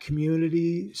in that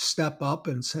community step up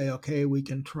and say, okay, we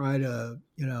can try to,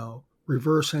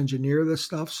 reverse engineer this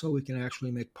stuff so we can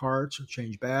actually make parts or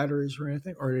change batteries or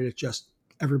anything? Or did it just,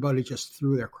 everybody just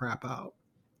threw their crap out?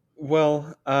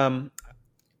 Well,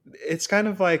 it's kind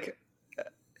of like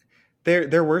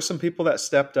there were some people that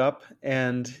stepped up,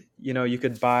 and you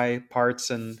could buy parts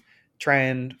and try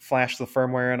and flash the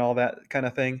firmware and all that kind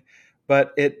of thing.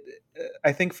 But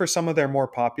I think for some of their more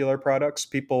popular products,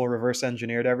 people reverse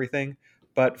engineered everything.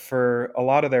 But for a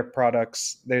lot of their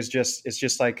products, it's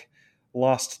just like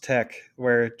lost tech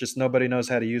where just nobody knows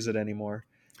how to use it anymore.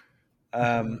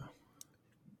 And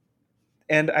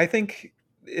I think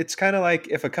it's kind of like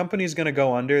if a company's going to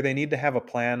go under, they need to have a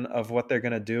plan of what they're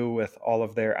going to do with all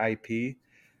of their IP.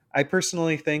 I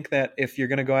personally think that if you're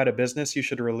going to go out of business, you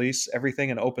should release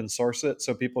everything and open source it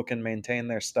so people can maintain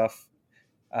their stuff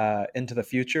into the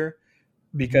future,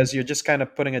 because you're just kind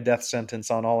of putting a death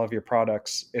sentence on all of your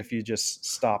products if you just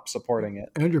stop supporting it.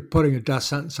 And you're putting a death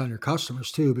sentence on your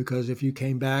customers too, because if you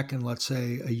came back and let's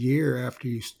say a year after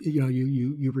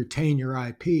you retain your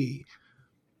IP,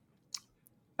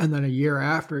 and then a year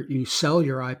after you sell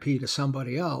your IP to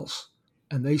somebody else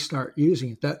and they start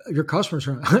using it, that your customers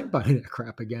are not buying that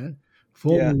crap again.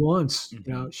 Fool me once,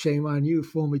 shame on you.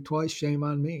 Fool me twice, shame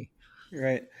on me.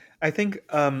 Right. I think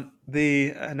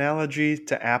the analogy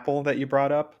to Apple that you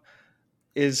brought up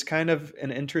is kind of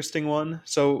an interesting one.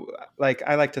 So, like,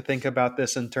 I like to think about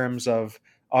this in terms of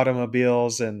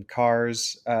automobiles and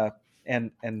cars,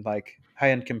 and like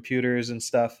high-end computers and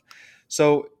stuff.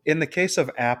 So, in the case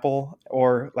of Apple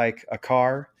or like a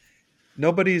car,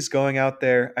 nobody's going out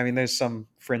there. I mean, there's some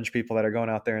fringe people that are going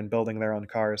out there and building their own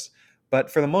cars. But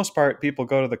for the most part, people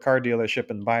go to the car dealership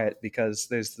and buy it because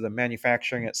there's the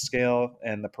manufacturing at scale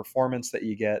and the performance that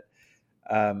you get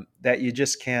that you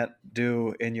just can't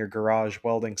do in your garage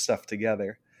welding stuff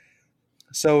together.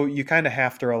 So you kind of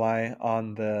have to rely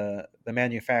on the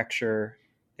manufacturer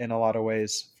in a lot of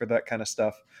ways for that kind of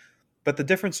stuff. But the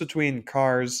difference between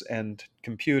cars and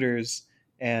computers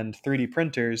and 3D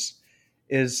printers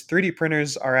is 3D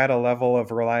printers are at a level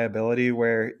of reliability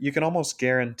where you can almost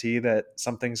guarantee that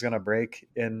something's going to break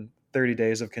in 30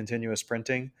 days of continuous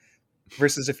printing.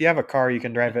 Versus if you have a car, you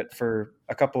can drive it for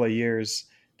a couple of years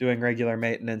doing regular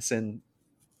maintenance and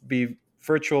be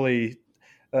virtually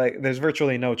like there's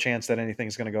virtually no chance that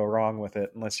anything's going to go wrong with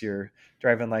it unless you're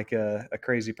driving like a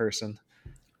crazy person.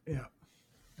 Yeah.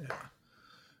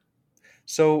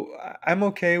 So I'm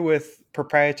okay with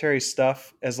proprietary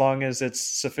stuff as long as it's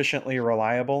sufficiently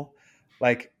reliable.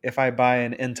 Like if I buy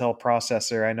an Intel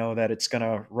processor, I know that it's going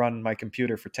to run my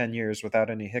computer for 10 years without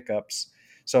any hiccups.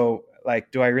 So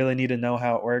like, do I really need to know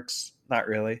how it works? Not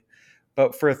really.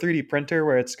 But for a 3D printer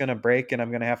where it's going to break and I'm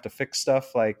going to have to fix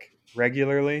stuff like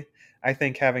regularly, I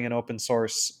think having an open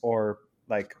source or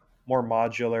like more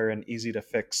modular and easy to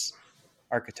fix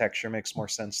architecture makes more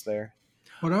sense there.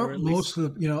 But aren't most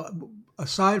of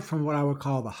aside from what I would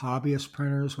call the hobbyist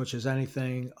printers, which is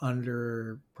anything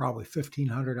under probably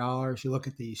 $1,500, you look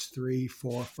at these $3,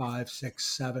 $4, $5, $6,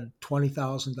 $7,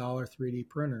 $20,000 3D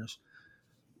printers.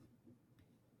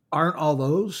 Aren't all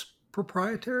those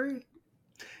proprietary?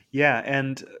 Yeah,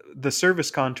 and the service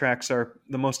contracts are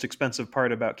the most expensive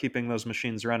part about keeping those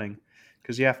machines running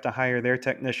because you have to hire their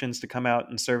technicians to come out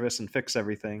and service and fix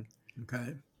everything.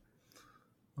 Okay.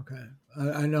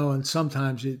 I know, and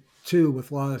sometimes too,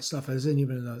 with a lot of that stuff, isn't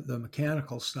even the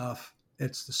mechanical stuff.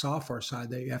 It's the software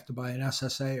side that you have to buy an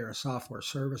SSA or a software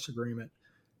service agreement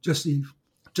just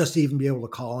to even be able to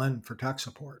call in for tech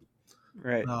support.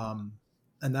 Right.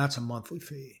 And that's a monthly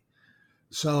fee.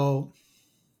 So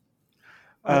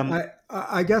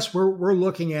I guess we're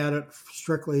looking at it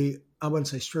strictly, I wouldn't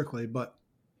say strictly, but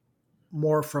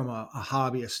more from a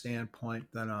hobbyist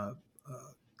standpoint than a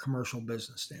commercial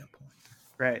business standpoint.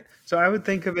 Right. So I would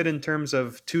think of it in terms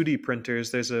of 2D printers.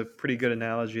 There's a pretty good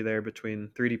analogy there between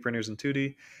 3D printers and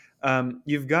 2D.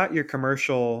 You've got your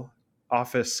commercial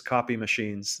office copy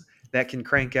machines that can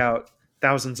crank out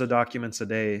thousands of documents a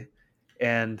day,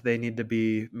 and they need to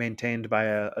be maintained by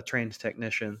a trained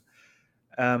technician.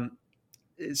 Um,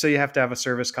 so you have to have a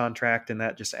service contract, and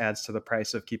that just adds to the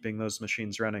price of keeping those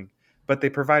machines running. But they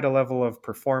provide a level of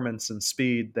performance and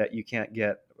speed that you can't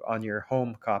get on your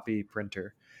home copy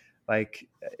printer. Like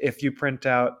if you print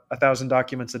out 1,000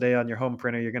 documents a day on your home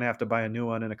printer, you're going to have to buy a new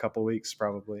one in a couple weeks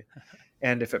probably.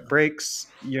 And if it breaks,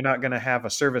 you're not going to have a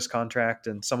service contract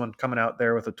and someone coming out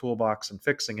there with a toolbox and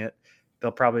fixing it.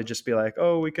 They'll probably just be like,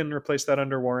 oh, we can replace that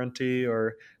under warranty,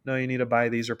 or no, you need to buy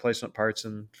these replacement parts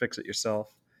and fix it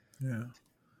yourself. Yeah.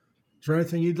 Is there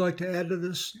anything you'd like to add to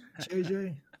this,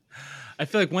 JJ? I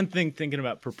feel like one thing thinking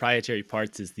about proprietary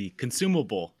parts is the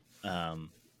consumable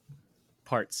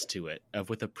parts to it.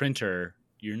 With a printer,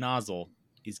 your nozzle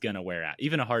is going to wear out.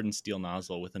 Even a hardened steel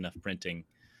nozzle with enough printing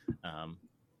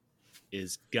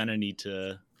is going to need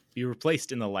to be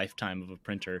replaced in the lifetime of a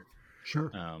printer.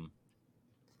 Sure.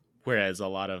 Whereas a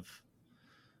lot of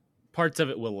parts of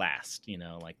it will last,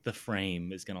 like the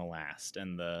frame is going to last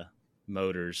and the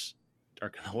motors are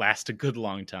going to last a good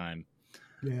long time.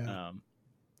 Yeah.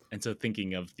 And so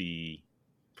thinking of the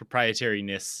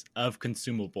proprietariness of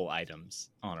consumable items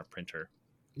on a printer.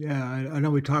 Yeah, I know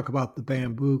we talk about the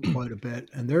bamboo quite a bit,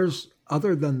 and there's,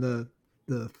 other than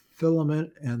the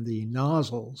filament and the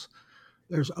nozzles,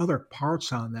 there's other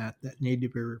parts on that need to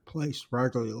be replaced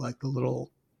regularly, like the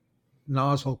little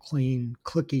nozzle clean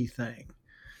clicky thing.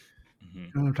 Mm-hmm.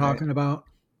 You know what I'm talking about?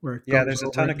 Where it there's a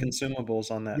ton of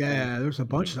consumables on that. Yeah, there's a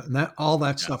bunch of that, and all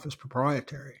that stuff is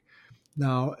proprietary.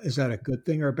 Now, is that a good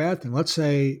thing or a bad thing? Let's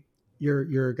say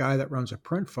you're a guy that runs a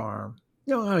print farm.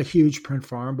 Not a huge print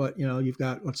farm, but you've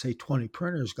got, let's say, 20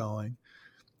 printers going,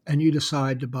 and you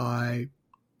decide to buy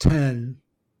 10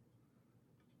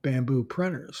 bamboo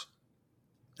printers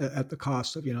at the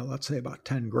cost of, let's say about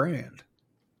 10 grand,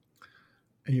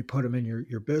 and you put them in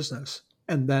your business,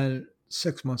 and then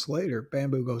 6 months later,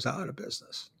 bamboo goes out of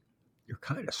business. You're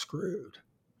kind of screwed.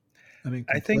 I mean,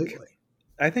 completely.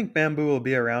 I think bamboo will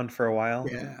be around for a while.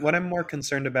 Yeah. What I'm more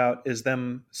concerned about is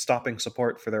them stopping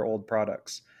support for their old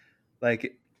products.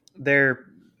 Like they're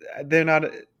not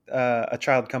a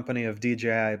child company of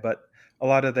DJI, but a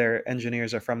lot of their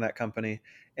engineers are from that company.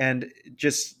 And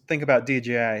just think about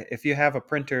DJI. If you have a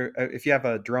printer, if you have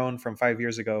a drone from 5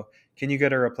 years ago, can you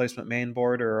get a replacement main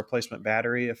board or a replacement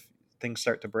battery if things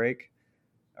start to break?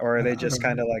 Or are they just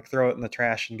kind of like throw it in the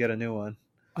trash and get a new one?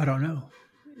 I don't know.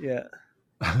 Yeah.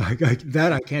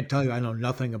 That I can't tell you. I know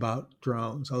nothing about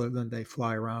drones other than they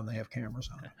fly around. They have cameras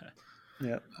on them.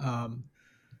 Yeah.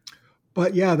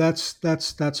 But yeah,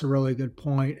 that's a really good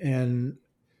point. And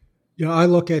I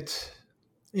look at,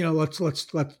 let's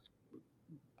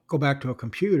go back to a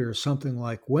computer, something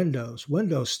like Windows.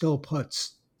 Windows still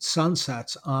puts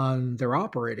sunsets on their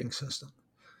operating system,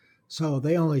 so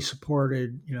they only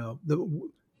supported,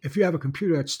 if you have a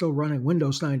computer that's still running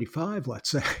Windows 95,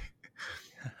 let's say,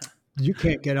 you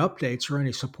can't get updates or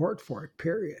any support for it,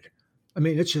 period. I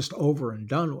mean, it's just over and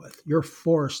done with. You're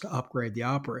forced to upgrade the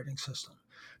operating system.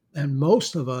 And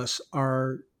most of us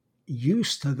are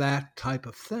used to that type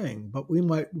of thing, but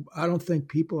I don't think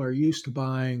people are used to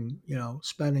buying,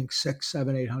 spending $600,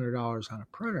 $700, $800 on a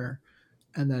printer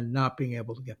and then not being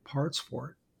able to get parts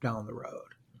for it down the road.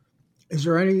 Is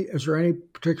there any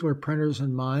particular printers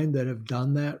in mind that have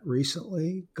done that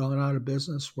recently, gone out of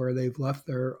business, where they've left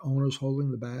their owners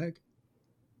holding the bag?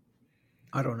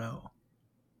 I don't know.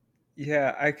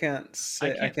 Yeah, I can't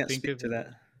speak to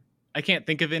that. I can't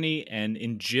think of any, and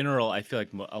in general, I feel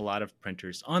like a lot of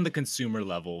printers on the consumer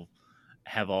level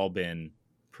have all been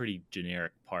pretty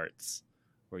generic parts,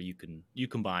 where you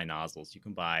can buy nozzles, you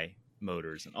can buy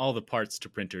motors, and all the parts to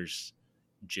printers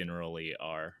generally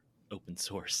are open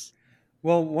source.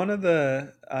 Well,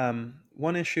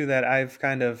 one issue that I've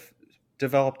kind of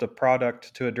developed a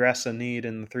product to address a need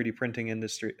in the 3D printing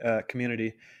industry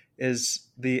community is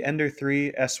the Ender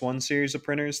 3 S1 series of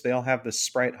printers. They all have this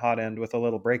Sprite hot end with a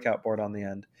little breakout board on the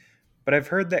end. But I've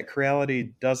heard that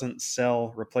Creality doesn't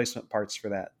sell replacement parts for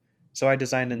that. So I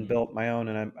designed and built my own,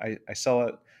 and I sell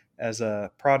it as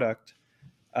a product.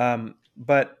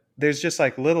 But there's just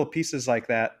like little pieces like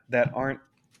that aren't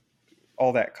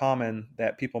all that common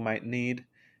that people might need.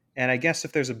 And I guess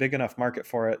if there's a big enough market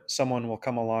for it, someone will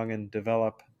come along and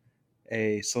develop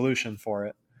a solution for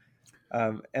it.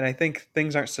 And I think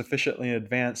things aren't sufficiently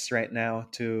advanced right now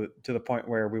to the point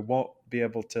where we won't be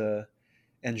able to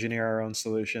engineer our own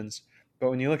solutions.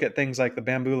 But when you look at things like the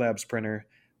Bamboo Labs printer,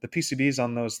 the PCBs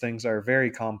on those things are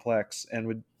very complex and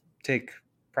would take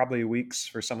probably weeks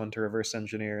for someone to reverse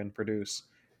engineer and produce.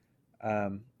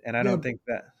 And I don't think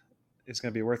that it's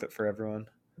going to be worth it for everyone.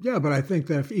 Yeah, but I think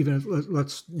that if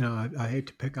let's, I hate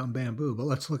to pick on bamboo, but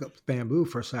let's look up bamboo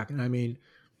for a second. I mean,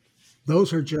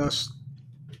 those are just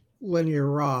linear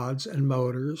rods and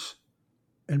motors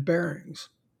and bearings.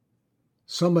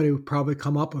 Somebody would probably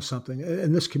come up with something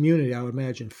in this community, I would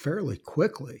imagine, fairly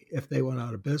quickly if they went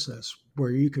out of business,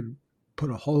 where you could put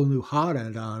a whole new hot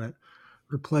end on it,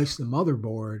 replace the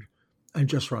motherboard, and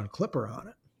just run Klipper on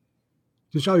it.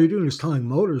 Because all you're doing is telling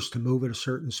motors to move at a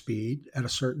certain speed at a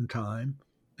certain time.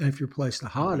 And if you replace the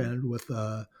hot end with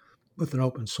an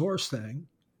open source thing,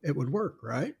 it would work,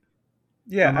 right?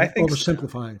 Yeah, I think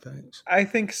oversimplifying things. I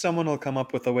think someone will come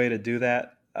up with a way to do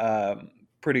that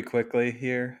pretty quickly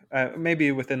here.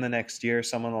 Maybe within the next year,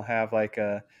 someone will have like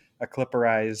a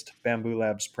Klipperized Bamboo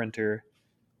Labs printer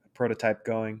prototype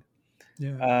going,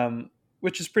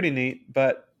 which is pretty neat.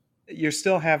 But you're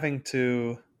still having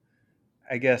to,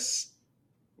 I guess,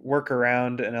 work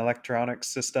around an electronics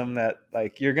system that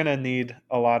like you're going to need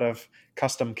a lot of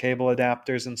custom cable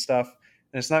adapters and stuff.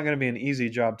 And it's not going to be an easy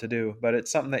job to do, but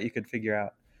it's something that you could figure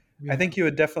out. Yeah. I think you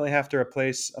would definitely have to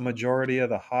replace a majority of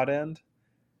the hot end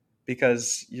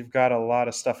because you've got a lot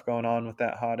of stuff going on with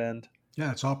that hot end.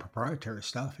 Yeah, it's all proprietary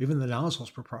stuff. Even the nozzle's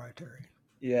proprietary.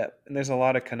 Yeah, and there's a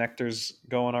lot of connectors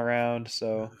going around.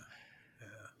 So,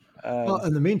 well,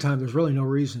 in the meantime, there's really no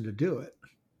reason to do it.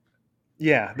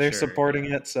 Yeah, they're supporting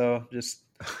it, so just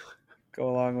go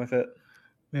along with it.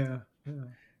 Yeah.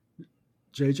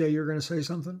 JJ, you're going to say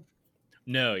something?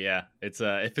 No, yeah. It's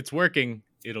if it's working,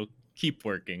 it'll keep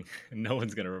working, and no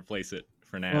one's going to replace it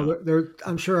for now. Well,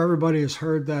 I'm sure everybody has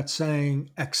heard that saying,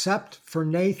 except for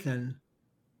Nathan,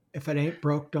 if it ain't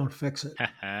broke, don't fix it.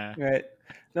 Right.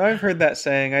 No, I've heard that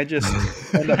saying. I just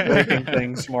end up breaking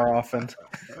things more often.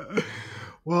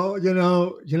 Well,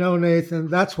 Nathan,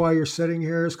 that's why you're sitting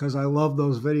here, is because I love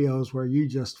those videos where you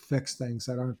just fix things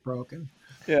that aren't broken.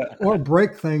 Yeah. Or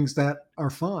break things that are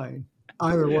fine.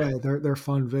 Either way, they're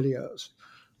fun videos.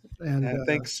 And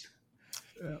thanks.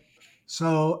 Yeah.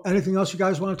 So anything else you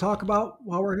guys want to talk about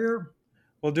while we're here?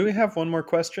 Well, do we have one more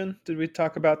question? Did we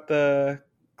talk about the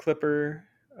Klipper?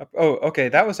 Oh, okay.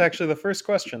 That was actually the first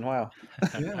question. Wow.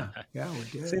 Yeah,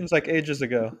 we did. Seems like ages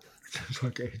ago. Seems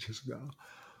like ages ago.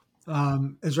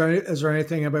 Is there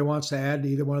anything anybody wants to add to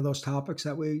either one of those topics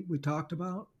that we talked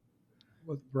about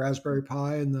with Raspberry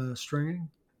Pi and the stringing?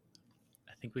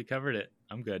 I think we covered it.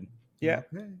 I'm good. Yeah.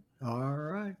 Okay. All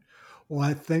right. Well,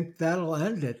 I think that'll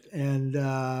end it. And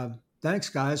thanks,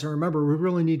 guys. And remember, we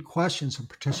really need questions and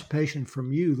participation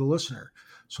from you, the listener.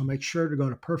 So make sure to go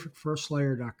to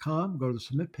perfectfirstlayer.com, go to the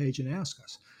submit page, and ask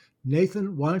us.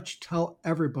 Nathan, why don't you tell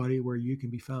everybody where you can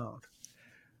be found?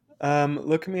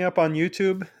 Look me up on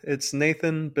YouTube. It's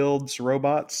Nathan Builds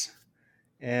Robots,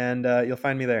 and you'll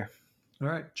find me there. All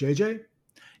right. JJ?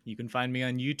 You can find me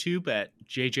on YouTube at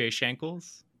JJ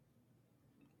Shankles.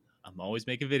 I'm always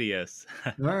making videos.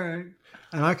 All right.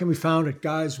 And I can be found at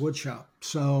Guy's Woodshop.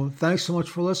 So thanks so much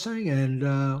for listening, and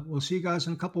we'll see you guys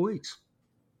in a couple weeks.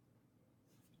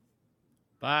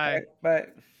 Bye. Bye.